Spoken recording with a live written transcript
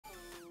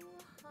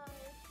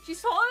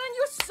She's taller than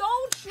you, so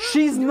true.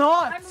 She's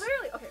not. I'm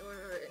literally okay.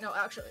 Wait. No,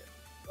 actually,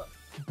 look.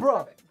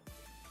 Bro.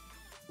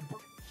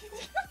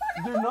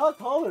 You're not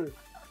taller.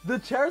 The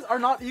chairs are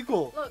not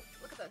equal. Look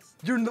at this.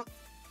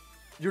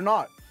 You're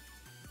not.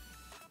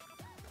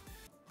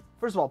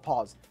 First of all,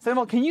 pause.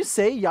 Samuel, can you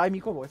say Yai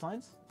Miko voice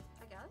lines?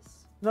 I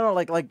guess. No,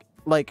 like.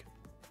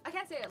 I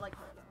can't say it like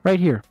her though. Right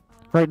here.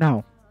 Right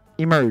now.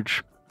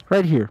 Emerge.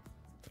 Right here.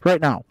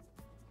 Right now.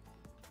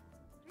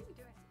 What are you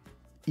doing?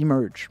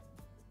 Emerge.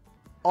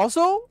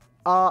 Also,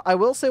 I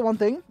will say one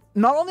thing.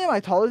 Not only am I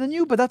taller than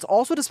you, but that's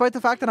also despite the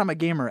fact that I'm a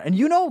gamer. And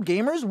you know,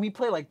 gamers, we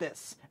play like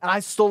this. And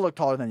I still look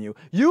taller than you.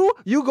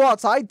 You go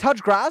outside,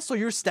 touch grass, so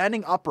you're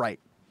standing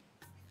upright.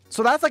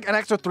 So that's like an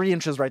extra 3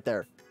 inches right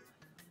there.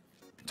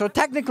 So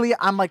technically,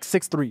 I'm like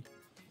 6'3".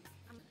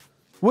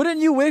 Wouldn't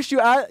you wish you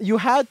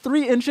had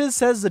 3 inches,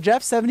 says the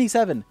Jeff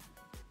 77.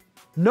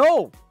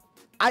 No.